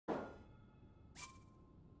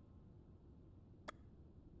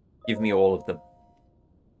Give me all of them.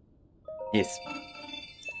 Yes.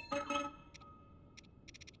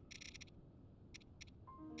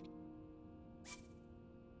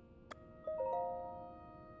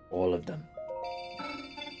 All of them.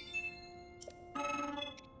 I'll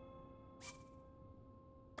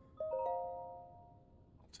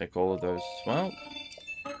take all of those as well.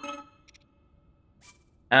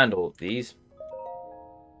 And all of these.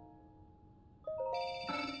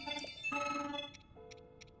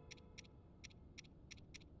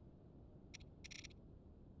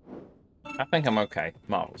 I think I'm okay.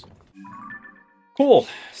 Marvels. Cool.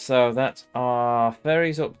 So that's our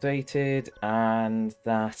fairies updated, and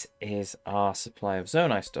that is our supply of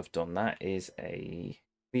Zonai stuff done. That is a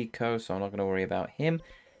Pico, so I'm not going to worry about him.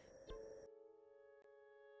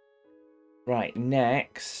 Right,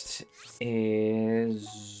 next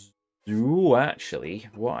is... Ooh, actually,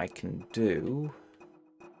 what I can do...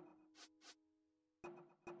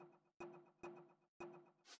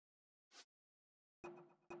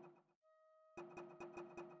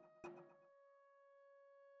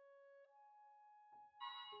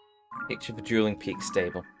 Picture for Dueling Peak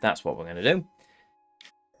Stable. That's what we're going to do.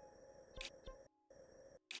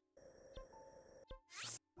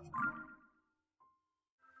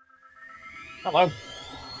 Hello.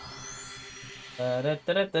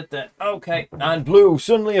 Okay, and blue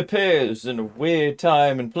suddenly appears in a weird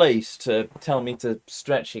time and place to tell me to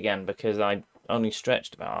stretch again because I only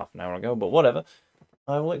stretched about half an hour ago, but whatever.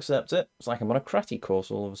 I will accept it. It's like I'm on a karate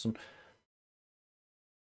course all of a sudden.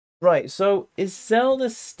 Right, so is Zelda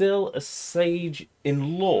still a sage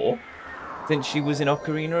in lore since she was in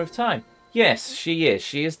Ocarina of Time? Yes, she is.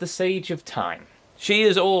 She is the Sage of Time. She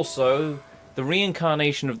is also the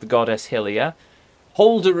reincarnation of the goddess Hylia,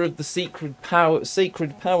 holder of the sacred powers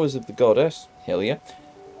of the goddess Hylia,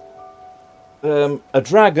 a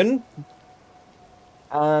dragon,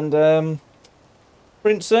 and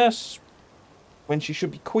princess when she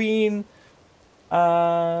should be queen,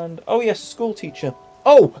 and oh yes, a school teacher.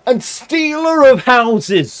 Oh, and stealer of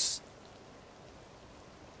houses.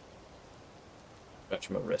 Scratch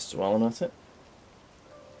my wrists while I'm at it.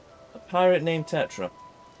 A pirate named Tetra.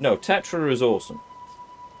 No, Tetra is awesome.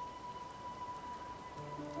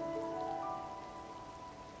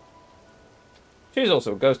 She's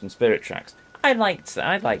also a ghost in Spirit Tracks. I liked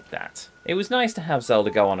that. It was nice to have Zelda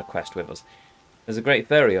go on a quest with us. There's a great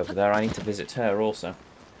fairy over there. I need to visit her also.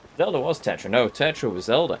 Zelda was Tetra. No, Tetra was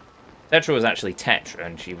Zelda. Tetra was actually Tetra,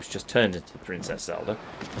 and she was just turned into Princess Zelda.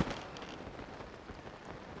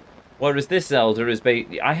 Whereas this Zelda is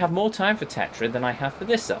I have more time for Tetra than I have for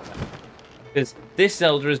this Zelda. Because this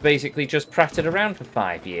Zelda is basically just pratted around for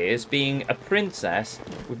 5 years, being a princess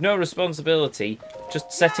with no responsibility,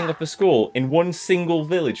 just setting up a school in one single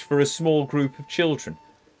village for a small group of children.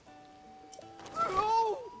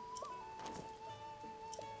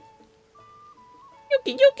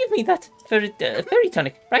 You give me that fairy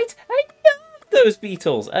tonic, right? I love those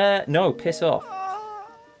beetles. No, piss off.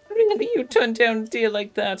 Really, you turned down a deal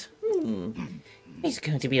like that? It's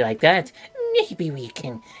going to be like that. Maybe we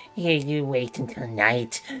can hear you wait until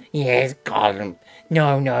night. Yes, Gollum.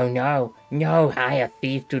 No. No, hire a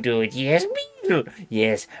thief to do it. Yes, Beetle.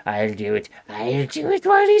 Yes, I'll do it. I'll do it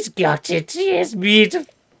while he's got it. Yes, Beetle.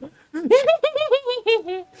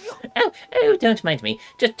 oh, don't mind me.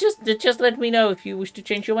 Just let me know if you wish to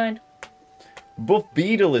change your mind. Buff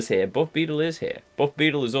Beetle is here. Buff Beetle is here. Buff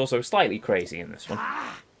Beetle is also slightly crazy in this one.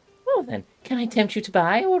 Well then, can I tempt you to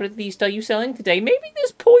buy, or at least are you selling today? Maybe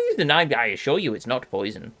there's poison. I assure you it's not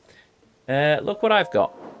poison. Look what I've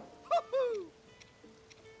got.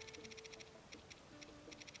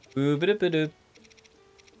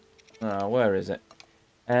 Oh, where is it?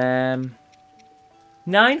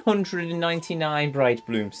 999 bright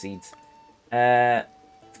bloom seeds.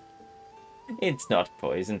 It's not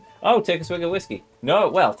poison. Oh, take a swig of whiskey. No,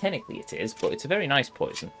 well, technically it is, but it's a very nice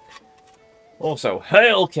poison. Also,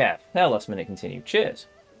 hail, Kev! Now, last minute continue. Cheers.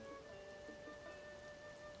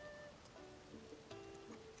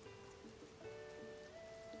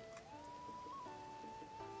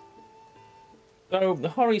 So, the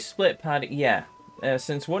Hori split pad, yeah.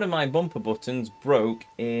 Since one of my bumper buttons broke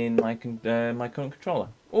in my my current controller.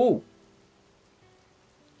 Ooh!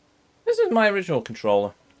 This is my original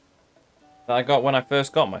controller that I got when I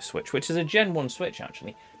first got my Switch, which is a Gen 1 Switch,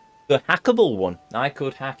 actually. The hackable one. I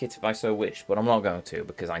could hack it if I so wished, but I'm not going to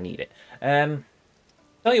because I need it.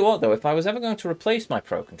 Tell you what, though, if I was ever going to replace my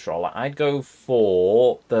Pro Controller, I'd go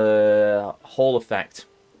for the Hall Effect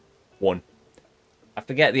one. I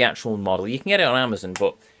forget the actual model. You can get it on Amazon,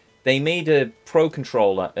 but they made a Pro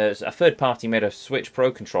Controller. A third party made a Switch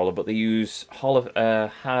Pro Controller, but they use Hall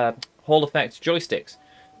Effect joysticks.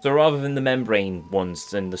 So rather than the membrane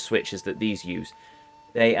ones and the switches that these use,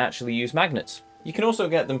 they actually use magnets. You can also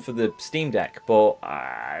get them for the Steam Deck, but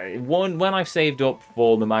when I've saved up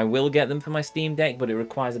for them, I will get them for my Steam Deck, but it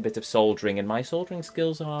requires a bit of soldering, and my soldering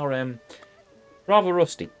skills are rather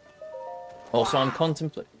rusty. Also, I'm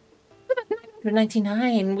contemplating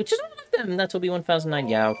 199, which is one of them. That'll be 1009.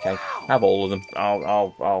 Yeah, okay. Have all of them.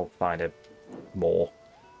 I'll find it more.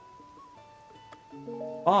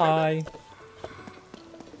 Bye.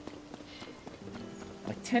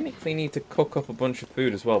 I technically need to cook up a bunch of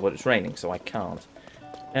food as well, but it's raining, so I can't.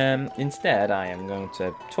 Instead, I am going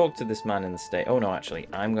to talk to this man in the state. Oh, no, actually,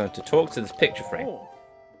 I'm going to talk to this picture frame.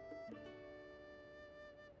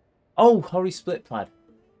 Oh, Hori Split Plaid.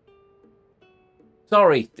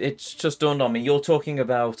 Sorry, it's just dawned on me. You're talking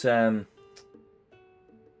about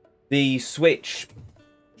the Switch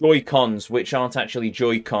Joy-Cons, which aren't actually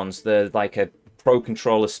Joy-Cons. They're like a Pro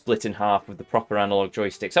Controller split in half with the proper analog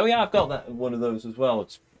joysticks. Oh yeah, I've got one of those as well.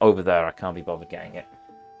 It's over there. I can't be bothered getting it.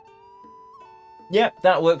 Yep,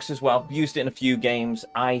 that works as well. Used it in a few games.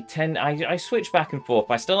 I switch back and forth.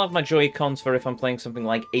 I still have my Joy-Cons for if I'm playing something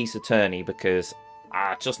like Ace Attorney, because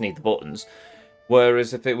I just need the buttons.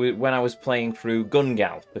 Whereas if it was when I was playing through Gun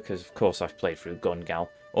Gal, because of course I've played through Gun Gal,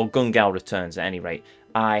 or Gun Gal Returns at any rate,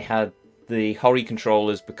 I had the Hori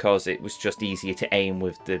controllers because it was just easier to aim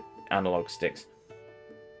with the analog sticks.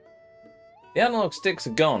 The analog sticks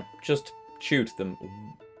are gone. Just chewed them.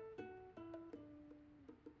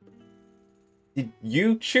 Did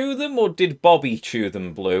you chew them, or did Bobby chew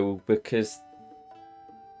them, Blue? Because...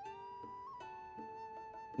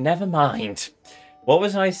 never mind. What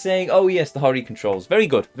was I saying? Oh yes, the Hori controls. Very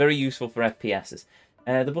good. Very useful for FPSs.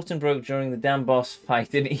 The button broke during the damn boss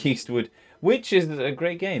fight in Eastwood, which is a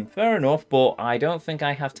great game. Fair enough, but I don't think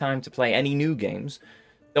I have time to play any new games.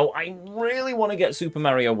 Though I really want to get Super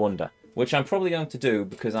Mario Wonder, which I'm probably going to do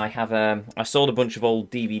because I have I sold a bunch of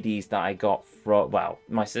old DVDs that I got from, well,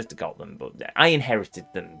 my sister got them, but I inherited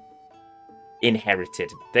them.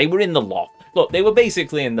 They were in the loft. Look, they were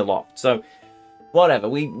basically in the loft. So whatever.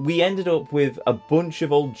 We ended up with a bunch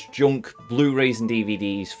of old junk Blu-rays and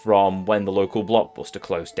DVDs from when the local Blockbuster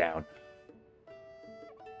closed down.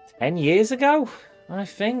 10 years ago, I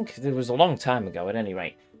think. It was a long time ago at any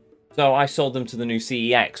rate. So I sold them to the new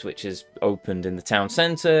CEX, which is opened in the town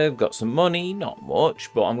centre, got some money, not much,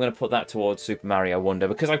 but I'm going to put that towards Super Mario Wonder,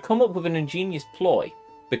 because I've come up with an ingenious ploy,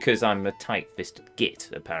 because I'm a tight-fisted git,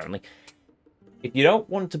 apparently. If you don't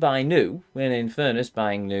want to buy new, and in fairness,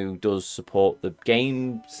 buying new does support the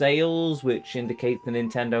game sales, which indicates the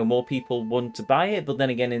Nintendo more people want to buy it, but then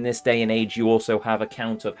again, in this day and age, you also have a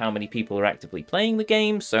count of how many people are actively playing the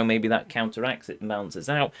game, so maybe that counteracts it and balances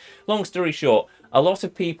out. Long story short, a lot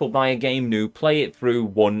of people buy a game new, play it through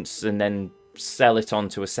once, and then sell it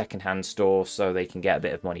onto a second-hand store so they can get a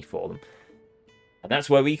bit of money for them. And that's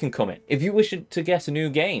where we can come in. If you wish to get a new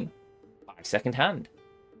game, buy second-hand.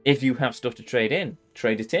 If you have stuff to trade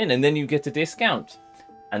it in, and then you get a discount.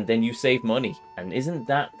 And then you save money. And isn't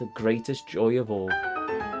that the greatest joy of all?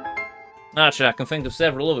 Actually, I can think of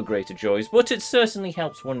several other greater joys, but it certainly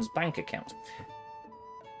helps one's bank account.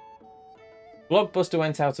 Blockbuster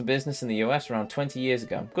went out of business in the US around 20 years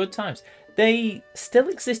ago. Good times. They still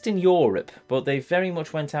exist in Europe, but they very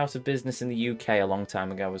much went out of business in the UK a long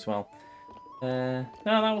time ago as well. No,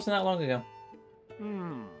 that wasn't that long ago.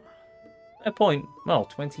 Fair point. Well,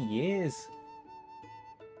 20 years.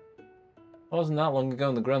 Wasn't that long ago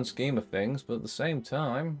in the grand scheme of things, but at the same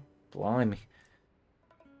time, blimey.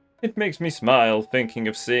 It makes me smile thinking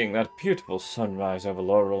of seeing that beautiful sunrise over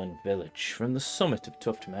Laurel Village from the summit of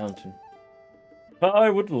Tuft Mountain. I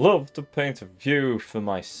would love to paint a view for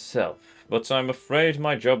myself, but I'm afraid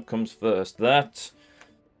my job comes first. That,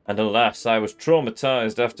 and alas, I was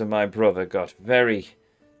traumatized after my brother got very,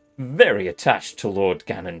 very attached to Lord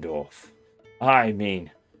Ganondorf. I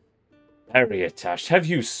mean, very attached. Have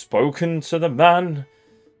you spoken to the man?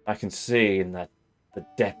 I can see in the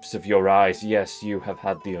depths of your eyes, yes, you have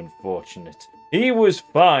had the unfortunate. He was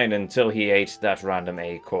fine until he ate that random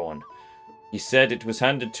acorn. He said it was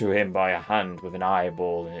handed to him by a hand with an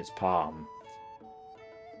eyeball in its palm.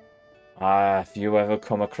 Ah, if you ever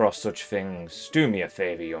come across such things, do me a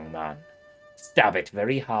favour, young man. Stab it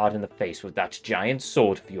very hard in the face with that giant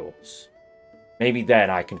sword of yours. Maybe then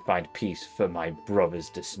I can find peace for my brother's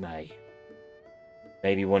dismay.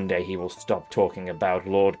 Maybe one day he will stop talking about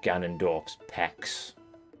Lord Ganondorf's pecs.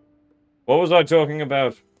 What was I talking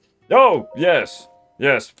about? Oh, yes.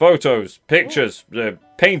 Yes, photos, pictures,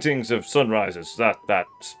 paintings of sunrises.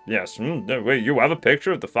 Yes. Wait, you have a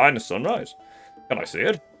picture of the finest sunrise? Can I see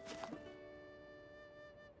it?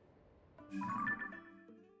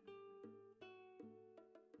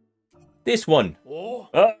 This one.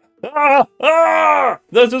 That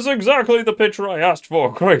is exactly the picture I asked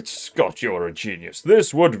for. Great Scott, you're a genius.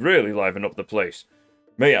 This would really liven up the place.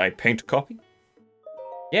 May I paint a copy?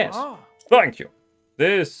 Yes. Thank you.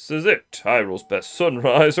 This is it. Hyrule's best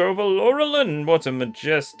sunrise over Laurelin. What a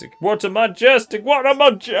majestic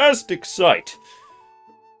sight.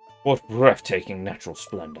 What breathtaking natural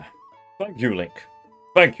splendor. Thank you, Link.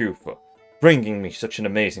 Thank you for bringing me such an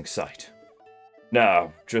amazing sight.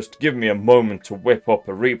 Now, just give me a moment to whip up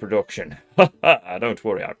a reproduction. Ha! Don't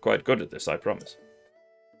worry, I'm quite good at this, I promise.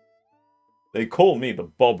 They call me the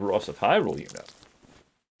Bob Ross of Hyrule, you know.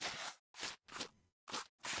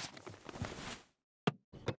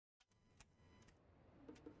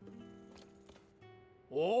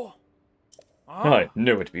 I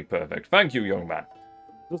knew it'd be perfect. Thank you, young man.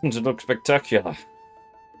 Doesn't it look spectacular?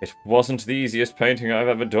 It wasn't the easiest painting I've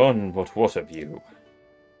ever done, but what a view.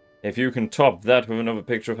 If you can top that with another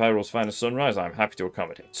picture of Hyrule's finest sunrise, I'm happy to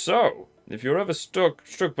accommodate. So, if you're ever struck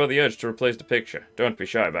by the urge to replace the picture, don't be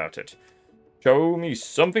shy about it. Show me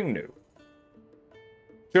something new.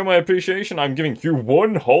 Show my appreciation, I'm giving you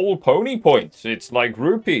 1 whole pony point. It's like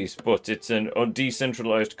rupees, but it's an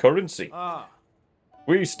decentralized currency.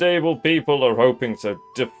 We stable people are hoping to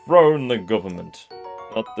dethrone the government.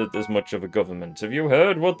 Not that there's much of a government. Have you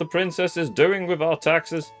heard what the princess is doing with our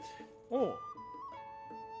taxes? It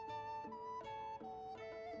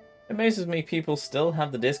amazes me people still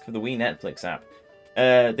have the disc for the Wii Netflix app.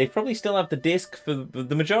 They probably still have the disc for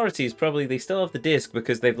the majority is probably they still have the disc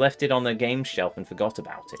because they've left it on their game shelf and forgot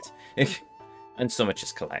about it. And some are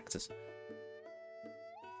just collectors.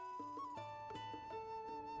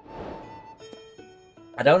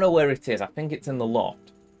 I don't know where it is. I think it's in the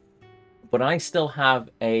loft. But I still have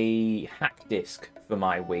a hack disc for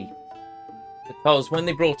my Wii. Because when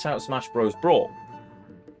they brought out Smash Bros. Brawl,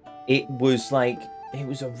 it was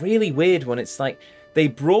a really weird one. It's like, they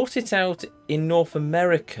brought it out in North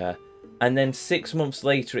America, and then 6 months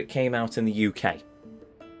later it came out in the UK.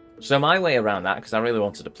 So my way around that, because I really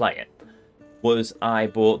wanted to play it, was I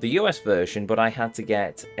bought the US version, but I had to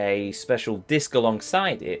get a special disc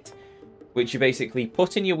alongside it, which you basically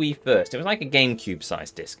put in your Wii first. It was like a GameCube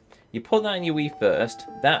sized disc. You put that in your Wii first,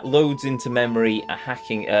 that loads into memory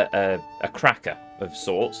a cracker of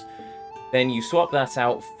sorts. Then you swap that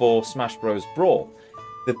out for Smash Bros. Brawl.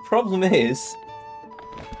 The problem is,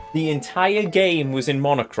 the entire game was in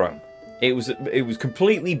monochrome. It was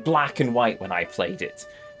completely black and white when I played it,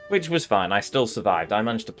 which was fine. I still survived. I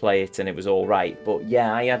managed to play it and it was all right. But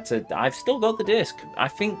yeah, I've still got the disc. I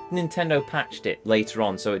think Nintendo patched it later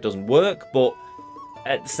on so it doesn't work. But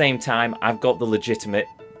at the same time, I've got the legitimate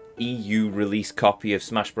EU release copy of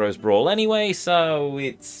Smash Bros. Brawl anyway, so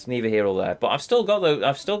it's neither here or there. But I've still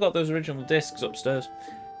got those original discs upstairs.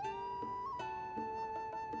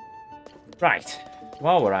 Right,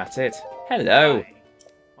 while we're at it, hello.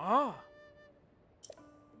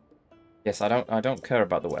 Yes, I don't care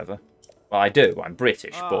about the weather. Well, I do. I'm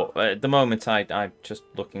British, but at the moment I'm just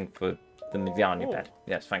looking for the Mivyania bed.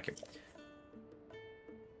 Yes, thank you.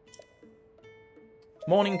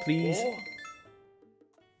 Morning, please.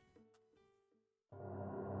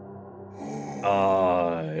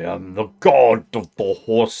 I am the god of the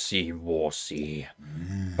horsey worsey.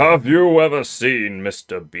 Have you ever seen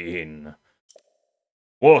Mr. Bean?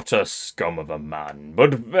 What a scum of a man,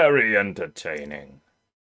 but very entertaining.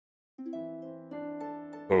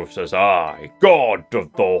 Who says I, god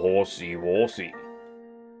of the horsey worsey?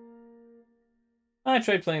 I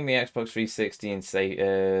tried playing the Xbox 360 in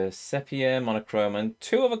sepia, monochrome, and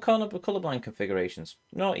 2 other colorblind configurations.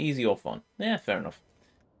 Not easy or fun. Yeah, fair enough.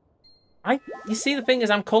 You see, the thing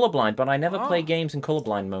is, I'm colorblind, but I never play games in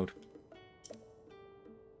colorblind mode.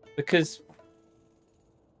 Because,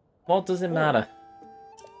 what does it matter?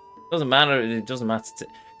 Doesn't matter. It doesn't matter.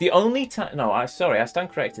 The only time, no, sorry, I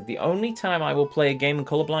stand corrected. The only time I will play a game in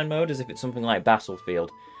colorblind mode is if it's something like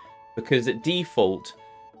Battlefield, because at default,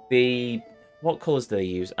 what colors do they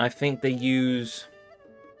use? I think they use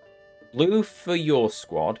blue for your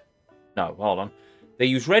squad. No, hold on. They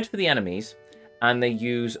use red for the enemies. And they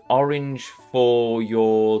use orange for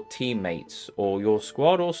your teammates or your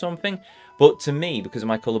squad or something. But to me, because of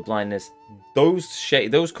my colour blindness, those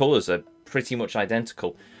colours are pretty much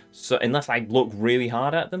identical. So unless I look really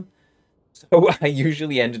hard at them, so I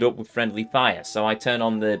usually ended up with friendly fire. So I turn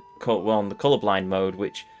on the colourblind mode,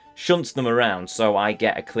 which shunts them around, so I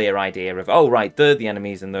get a clear idea of, oh right, they're the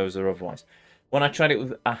enemies and those are otherwise. When I tried it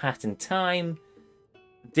with A Hat in Time,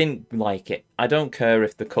 didn't like it. I don't care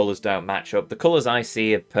if the colours don't match up. The colours I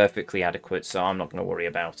see are perfectly adequate, so I'm not going to worry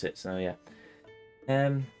about it. So yeah.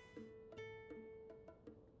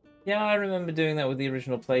 Yeah, I remember doing that with the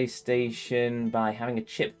original PlayStation by having a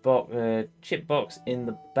chip box in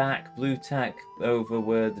the back, blue tack over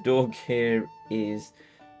where the door gear is.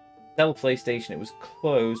 Tell PlayStation it was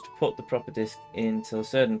closed, put the proper disc in till a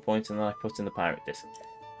certain point, and then I put in the pirate disc.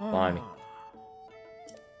 Blimey.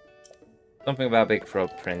 Something about Big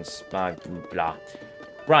Frog Prince, blah, blah.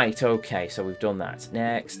 Right, okay, so we've done that.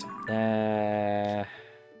 Next.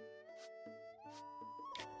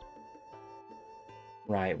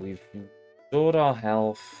 Right, we've restored our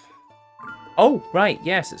health. Oh, right,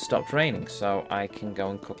 yes, it stopped raining, so I can go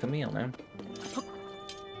and cook a meal now.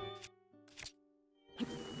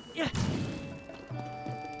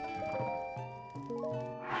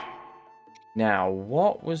 Now,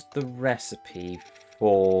 what was the recipe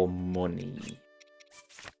for money?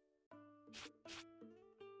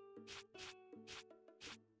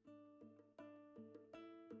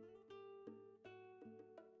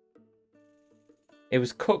 It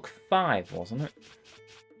was cook 5, wasn't it?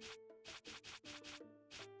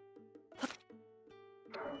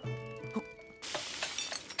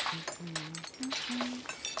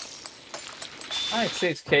 I had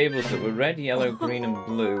 6 cables that were red, yellow, green, and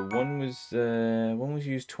blue. One was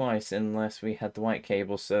used twice unless we had the white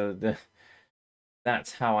cable, so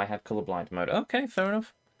that's how I had colorblind mode. Okay, fair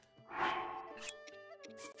enough.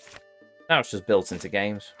 Now it's just built into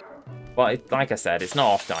games. But like I said, it's not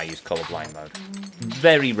often I use colorblind mode.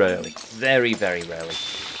 Very rarely. Very, very rarely.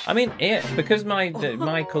 I mean, because my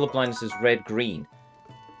colorblindness is red-green.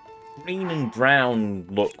 Green and brown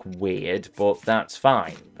look weird, but that's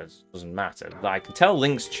fine. It doesn't matter. I can tell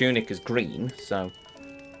Link's tunic is green, so...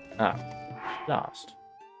 Ah. Last.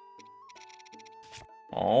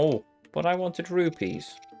 Oh, but I wanted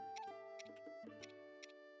rupees.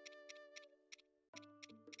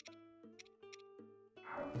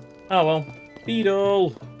 Oh well.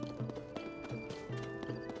 Beetle!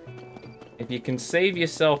 If you can save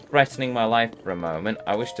yourself threatening my life for a moment,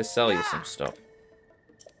 I wish to sell you some stuff.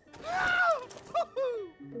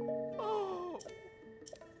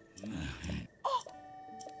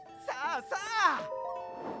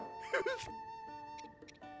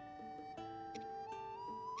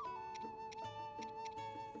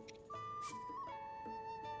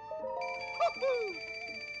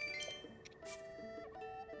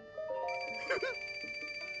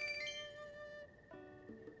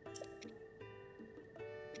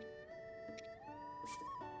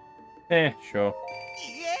 Sure.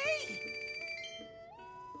 Yay!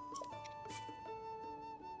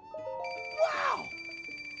 Wow!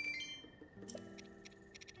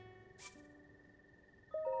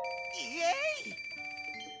 Yay!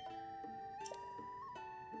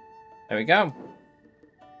 There we go.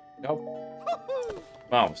 Nope.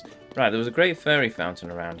 Marvellous. Right, there was a great fairy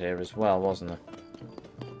fountain around here as well, wasn't there?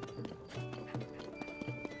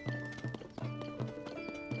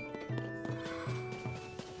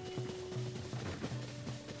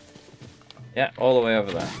 Yeah, all the way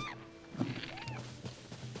over there.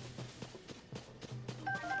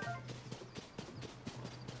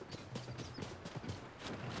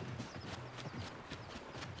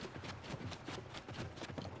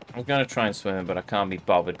 I'm going to try and swim, but I can't be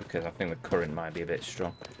bothered because I think the current might be a bit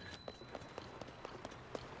strong.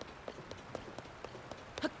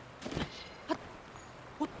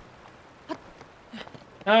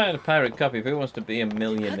 I had a pirate copy. Who wants to be a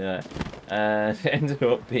millionaire? Ended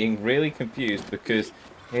up being really confused because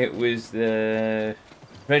it was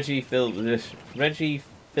Reggie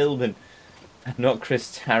Philbin, and not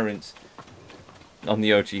Chris Tarrant on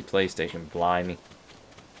the OG PlayStation. Blimey.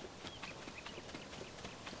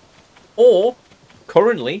 Or,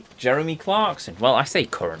 currently, Jeremy Clarkson. Well, I say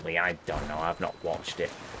currently, I don't know, I've not watched it.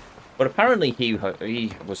 But apparently he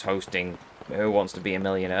was hosting Who Wants to Be a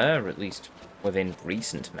Millionaire, at least within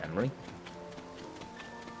recent memory.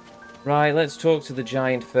 Right, let's talk to the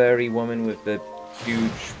giant furry woman with the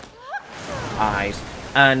huge eyes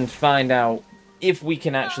and find out if we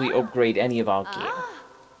can actually upgrade any of our gear.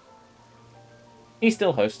 He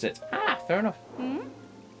still hosts it. Ah, fair enough.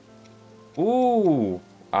 Ooh.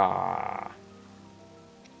 Ah.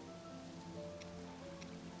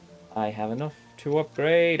 I have enough to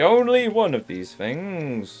upgrade only one of these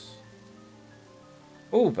things.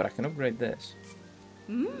 Oh, but I can upgrade this.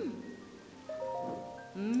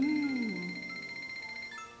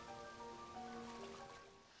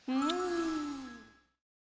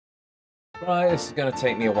 Right, this is going to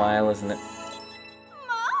take me a while, isn't it?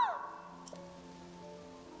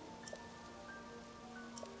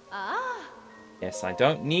 Yes, I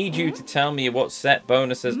don't need you to tell me what set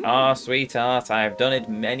bonuses are, sweetheart. I have done it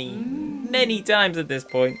many, many times at this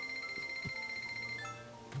point.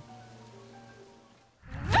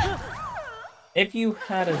 If you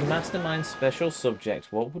had a mastermind special subject,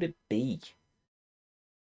 what would it be?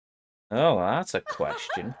 Oh, that's a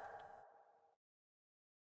question.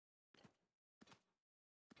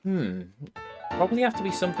 Probably have to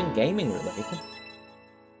be something gaming related.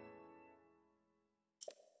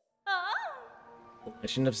 The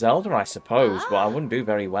Legend of Zelda, I suppose, but I wouldn't do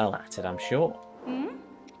very well at it, I'm sure.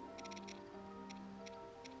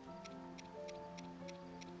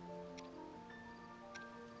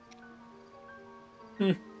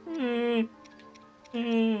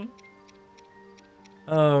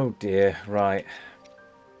 Oh dear, right.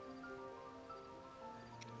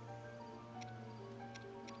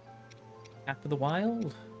 Cap of the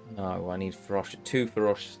Wild? No, I need Frosh, 2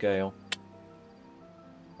 Frosh scale.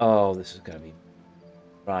 Oh, this is gonna be...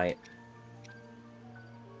 Right.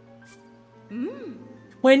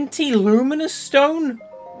 20 Luminous Stone?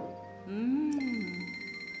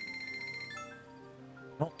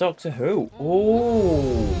 Not Doctor Who.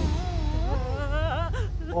 Oh.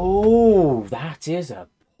 Oh, that is a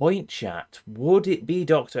point, chat. Would it be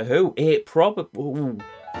Doctor Who? It probably...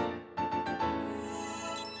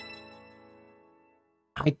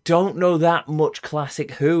 I don't know that much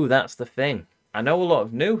classic Who, that's the thing. I know a lot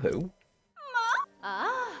of new Who.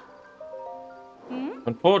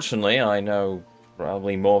 Unfortunately, I know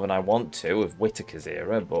probably more than I want to of Whittaker's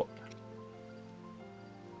era, but...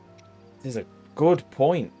 It is a good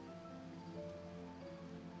point.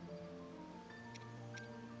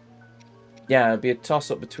 Yeah, it'd be a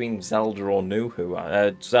toss-up between Zelda or New Who.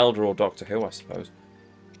 Zelda or Doctor Who, I suppose.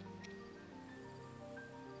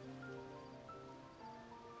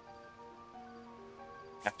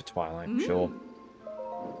 After Twilight, I'm sure.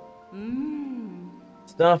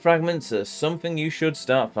 Star Fragments are something you should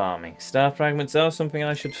start farming. Star Fragments are something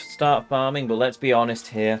I should start farming, but let's be honest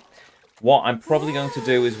here. What I'm probably going to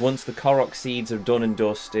do is once the Korok seeds are done and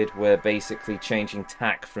dusted, we're basically changing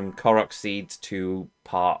tack from Korok seeds to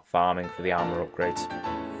part farming for the armor upgrades.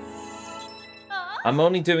 I'm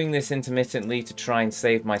only doing this intermittently to try and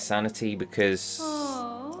save my sanity because,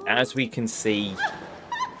 as we can see,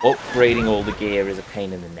 upgrading all the gear is a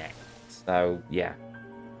pain in the neck. So, yeah.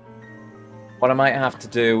 What I might have to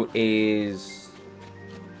do is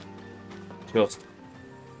just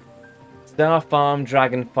Star Farm,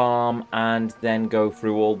 Dragon Farm, and then go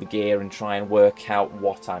through all the gear and try and work out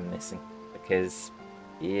what I'm missing. Because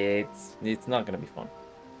it's not going to be fun.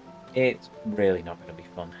 It's really not going to be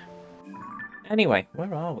fun. Anyway,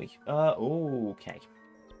 where are we? Okay.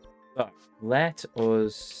 So, let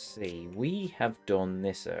us see. We have done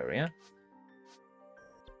this area.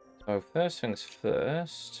 So, first things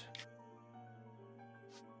first.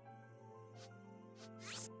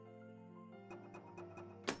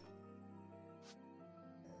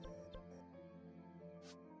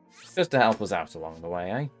 Just to help us out along the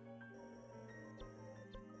way, eh?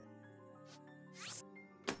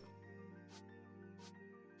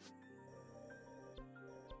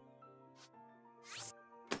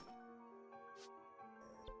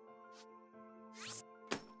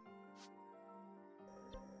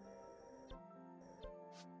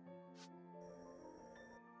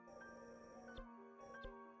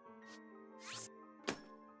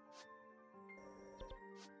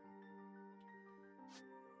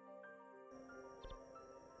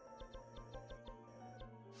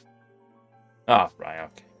 Oh, right,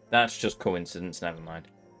 okay. That's just coincidence, never mind.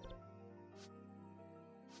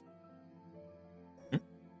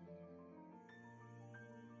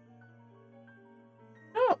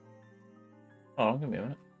 Oh, give me a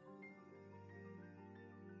minute.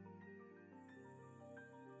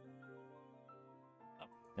 Oh,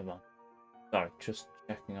 never mind. Sorry, just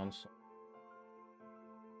checking on some.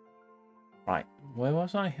 Right, where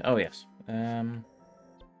was I? Oh, yes.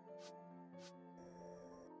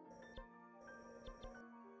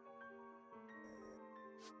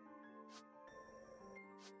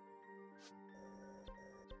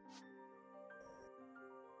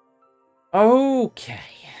 Okay.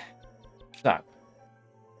 So.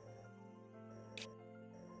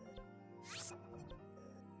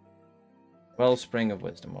 Wellspring of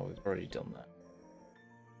Wisdom. Well, we've already done that.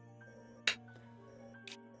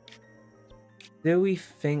 Do we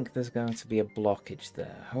think there's going to be a blockage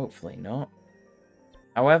there? Hopefully not.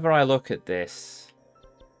 However I look at this,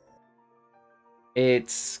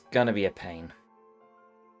 it's gonna be a pain.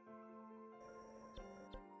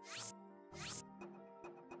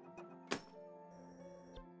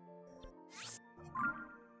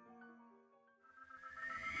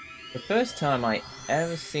 The first time I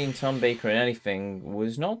ever seen Tom Baker in anything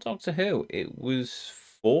was not Doctor Who. It was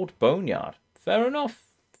Fort Boneyard. Fair enough.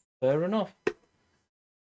 Fair enough.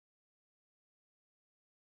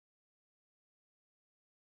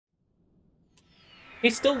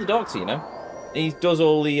 He's still the Doctor, you know. He does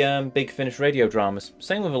all the Big Finish radio dramas.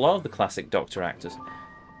 Same with a lot of the classic Doctor actors.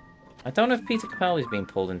 I don't know if Peter Capaldi's been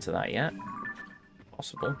pulled into that yet.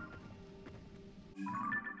 Possible.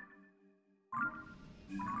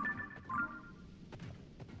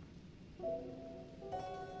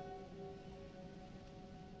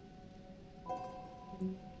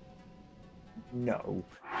 No.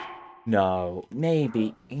 No.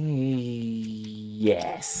 Maybe.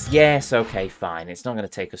 Yes. Yes, okay, fine. It's not going to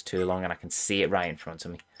take us too long and I can see it right in front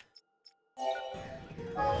of me.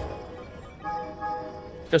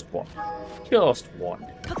 Just one. Just one.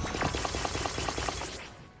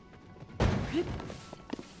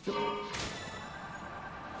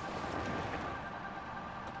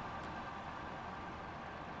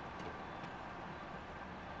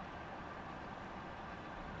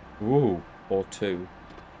 Ooh, or two.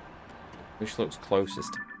 Which looks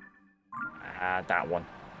closest? Ah, that one.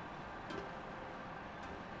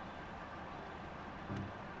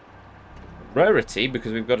 Rarity,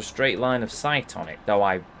 because we've got a straight line of sight on it. Though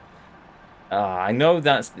I know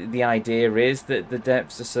that's the idea is that the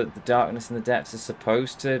darkness in the depths is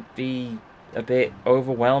supposed to be a bit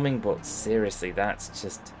overwhelming, but seriously, that's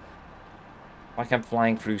just like I'm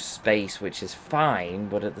flying through space, which is fine,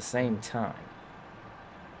 but at the same time,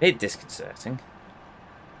 a bit disconcerting.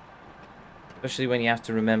 Especially when you have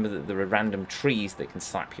to remember that there are random trees that can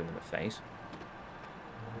slap you in the face.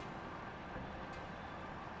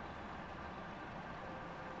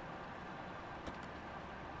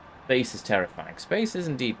 Space is terrifying. Space is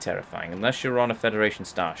indeed terrifying, unless you're on a Federation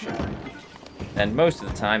starship. And most of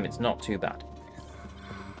the time, it's not too bad.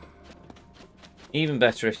 Even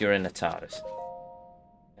better if you're in a TARDIS.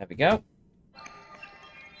 There we go.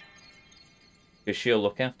 Because she'll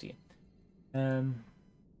look after you.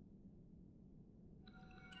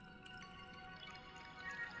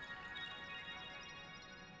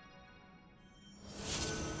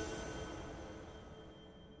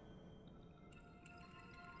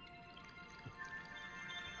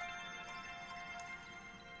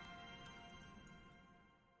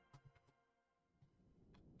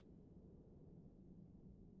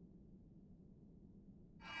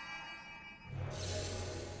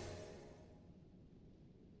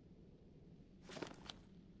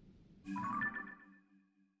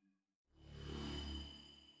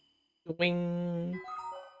 Wing.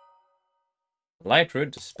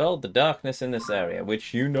 Lightroot dispelled the darkness in this area,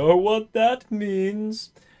 which you know what that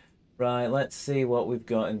means. Right, let's see what we've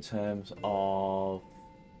got in terms of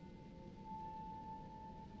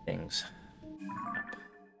things.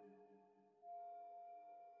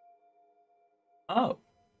 Oh.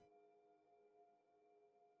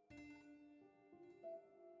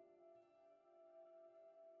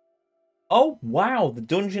 Oh, wow, the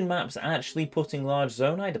dungeon map's actually putting large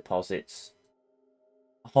zonai deposits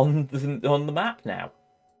on the map now.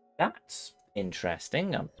 That's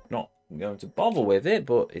interesting. I'm not going to bother with it,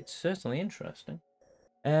 but it's certainly interesting.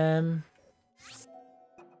 Right,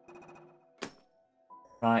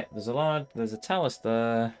 there's a talus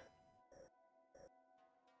there.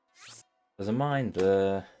 There's a mine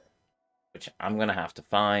there, which I'm going to have to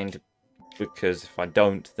find, because if I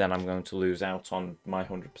don't, then I'm going to lose out on my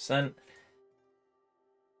 100%.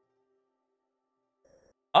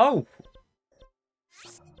 Oh!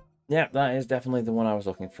 Yep, that is definitely the one I was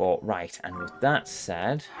looking for. Right, and with that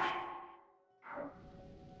said...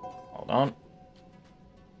 Hold on.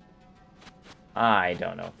 I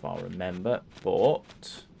don't know if I'll remember,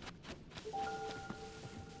 but...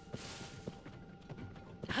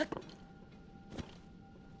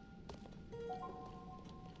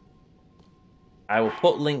 I will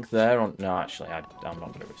put link there on... No, actually, I'm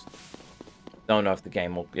not going to risk it. Don't know if the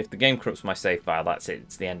game will... If the game corrupts my save file, that's it.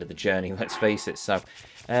 It's the end of the journey, let's face it. So,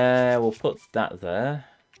 we'll put that there.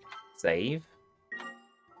 Save.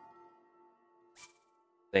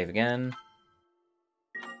 Save again.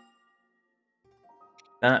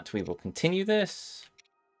 That, we will continue this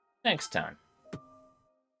next time.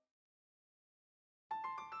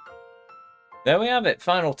 There we have it.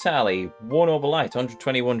 Final tally. 1 orb of light,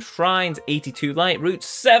 121 shrines, 82 light roots,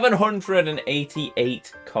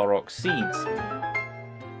 788 Korok seeds.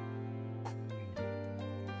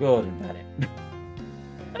 Good and bad.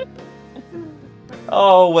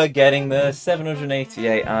 Oh, we're getting there.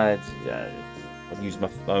 788. I'll use my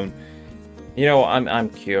phone. You know what?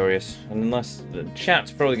 I'm curious. Unless the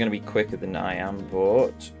chat's probably going to be quicker than I am,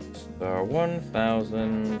 but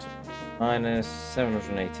 1,000 minus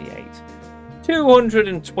 788.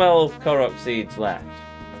 212 Korok seeds left.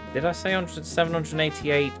 Did I say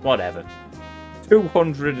 788? Whatever.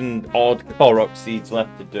 200 and odd Korok seeds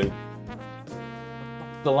left to do.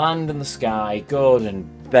 the land and the sky, good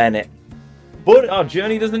and Bennett. But our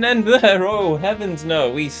journey doesn't end there. Oh, heavens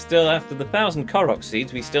no. We still, after the 1,000 Korok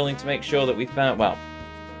seeds, we still need to make sure that we found, well,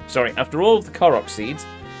 sorry, after all of the Korok seeds,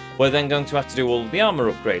 we're then going to have to do all of the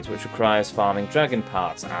armor upgrades, which requires farming dragon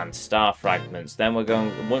parts and star fragments. Then we're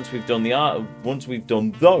going, once we've done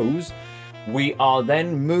those, we are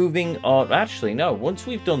then moving on. Actually, no, once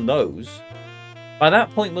we've done those, by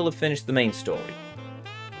that point we'll have finished the main story.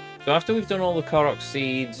 So after we've done all the Korok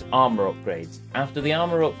seeds, armor upgrades, after the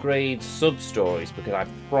armor upgrades, sub-stories, because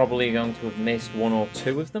I'm probably going to have missed 1 or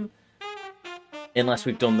 2 of them, unless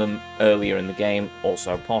we've done them earlier in the game,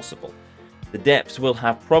 also possible. The depths will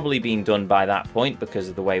have probably been done by that point because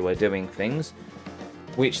of the way we're doing things,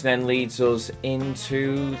 which then leads us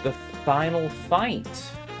into the final fight.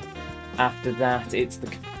 After that,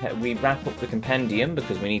 we wrap up the compendium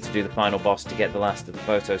because we need to do the final boss to get the last of the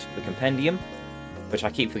photos for the compendium, which I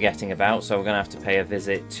keep forgetting about, so we're going to have to pay a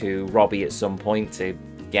visit to Robbie at some point to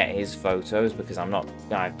get his photos because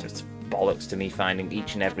just bollocks to me finding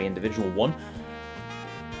each and every individual one.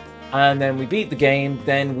 And then we beat the game,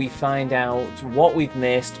 then we find out what we've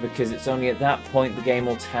missed, because it's only at that point the game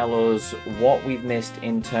will tell us what we've missed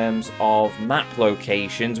in terms of map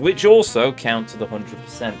locations, which also count to the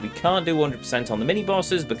 100%. We can't do 100% on the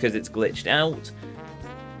mini-bosses because it's glitched out.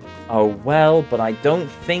 Oh well, but I don't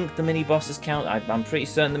think the mini-bosses count. I'm pretty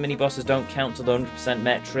certain the mini-bosses don't count to the 100%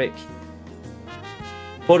 metric.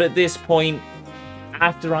 But at this point,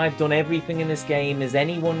 after I've done everything in this game, is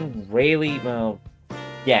anyone really, well...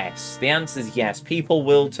 Yes, the answer is yes. People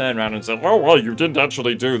will turn around and say, oh, well, you didn't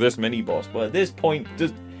actually do this mini-boss. But at this point,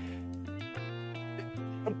 just...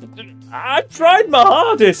 I tried my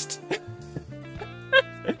hardest.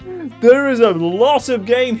 There is a lot of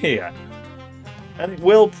game here. And it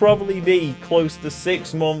will probably be close to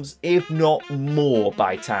 6 months, if not more,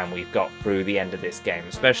 by the time we've got through the end of this game.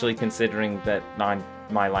 Especially considering that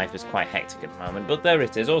my life is quite hectic at the moment. But there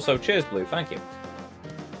it is. Also, cheers, Blue. Thank you.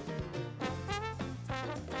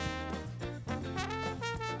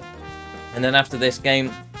 And then after this game,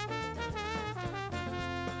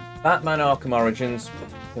 Batman Arkham Origins,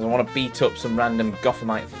 because I want to beat up some random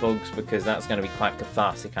Gothamite thugs, because that's going to be quite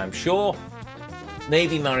cathartic, I'm sure.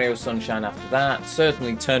 Maybe Mario Sunshine after that.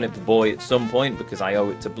 Certainly Turnip the Boy at some point, because I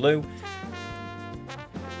owe it to Blue.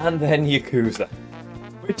 And then Yakuza,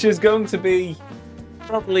 which is going to be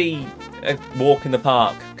probably a walk in the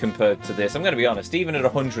park compared to this. I'm going to be honest, even at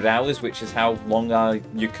 100 hours, which is how long our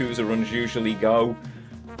Yakuza runs usually go,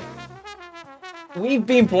 we've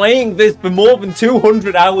been playing this for more than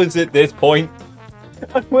 200 hours at this point,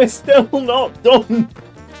 and we're still not done.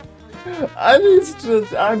 And it's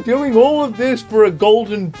just, I'm doing all of this for a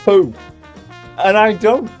golden poo. And I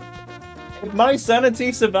don't... If my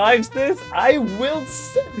sanity survives this, I will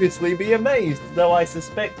seriously be amazed, though I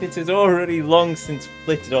suspect it has already long since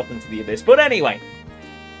flitted off into the abyss. But anyway.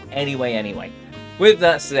 With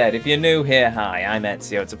that said, if you're new here, hi, I'm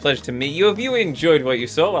Ezio. It's a pleasure to meet you. If you enjoyed what you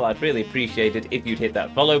saw, well, I'd really appreciate it if you'd hit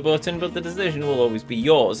that follow button, but the decision will always be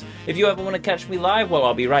yours. If you ever want to catch me live, well,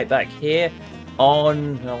 I'll be right back here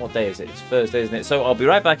on... Oh, what day is it? It's Thursday, isn't it? So I'll be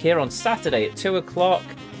right back here on Saturday at 2 o'clock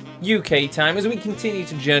UK time as we continue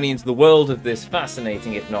to journey into the world of this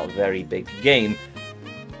fascinating, if not very big, game.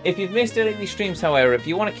 If you've missed any of these streams, however, if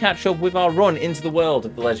you want to catch up with our run into the world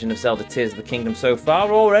of The Legend of Zelda Tears of the Kingdom so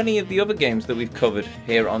far, or any of the other games that we've covered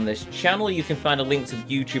here on this channel, you can find a link to the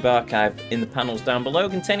YouTube archive in the panels down below,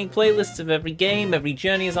 containing playlists of every game, every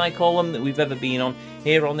journey as I call them, that we've ever been on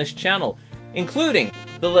here on this channel, including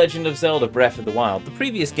The Legend of Zelda Breath of the Wild, the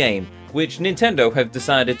previous game, which Nintendo have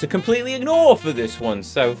decided to completely ignore for this one,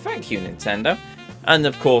 so thank you, Nintendo. And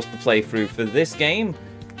of course, the playthrough for this game.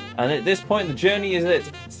 And at this point, the journey is at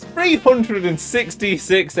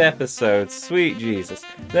 366 episodes. Sweet Jesus.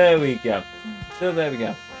 There we go. So there we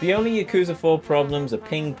go. The only Yakuza 4 problems are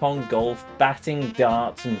ping pong, golf, batting,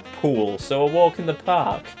 darts, and pool. So a walk in the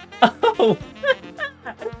park. Oh!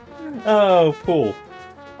 Oh, pool.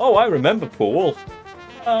 Oh, I remember pool.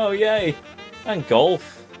 Oh, yay. And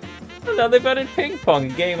golf. And now they've added ping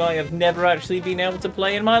pong, a game I have never actually been able to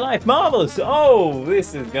play in my life. Marvellous! Oh,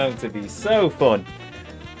 this is going to be so fun.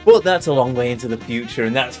 But that's a long way into the future,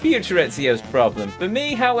 and that's future Ezio's problem. For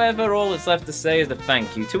me, however, all that's left to say is a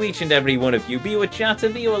thank you to each and every one of you. Be you a chatter,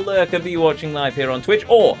 be you a lurker, be you watching live here on Twitch,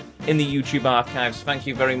 or in the YouTube archives. Thank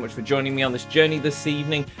you very much for joining me on this journey this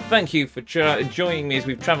evening. Thank you for joining me as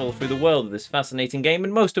we've travelled through the world of this fascinating game.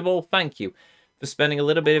 And most of all, thank you for spending a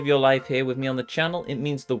little bit of your life here with me on the channel. It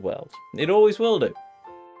means the world. It always will do.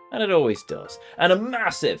 And it always does. And a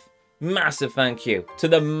massive thank you to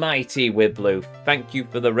the mighty Wibblue. Thank you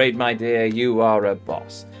for the raid, my dear. You are a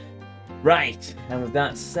boss. Right, and with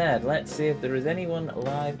that said, let's see if there is anyone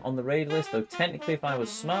live on the raid list, though technically if I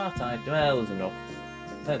was smart, well, there's enough.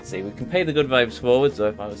 Let's see, we can pay the good vibes forward, so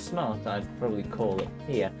if I was smart, I'd probably call it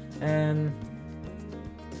here.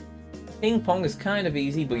 Ping pong is kind of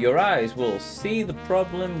easy, but your eyes will see the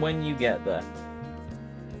problem when you get there.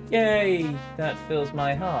 Yay! That fills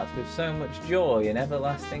my heart with so much joy and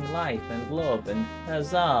everlasting life and love and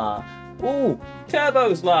huzzah! Ooh!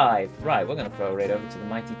 Turbo's live! Right, we're going to throw right over to the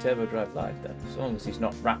mighty Turbo Drive live then, as long as he's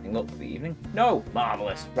not wrapping up for the evening. No!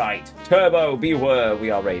 Marvellous! Right, Turbo, beware,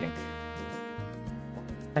 we are raiding.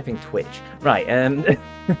 Typing Twitch. Right,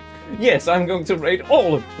 yes, I'm going to raid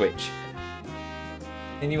all of Twitch.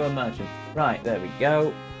 Can you imagine? Right, there we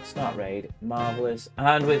go. Start raid. Marvellous.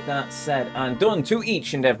 And with that said and done to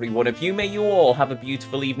each and every one of you, may you all have a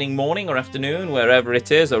beautiful evening, morning or afternoon, wherever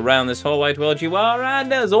it is around this whole wide world you are.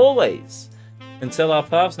 And as always, until our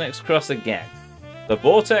paths next cross again, the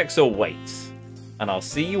Vortex awaits. And I'll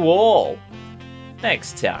see you all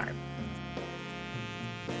next time.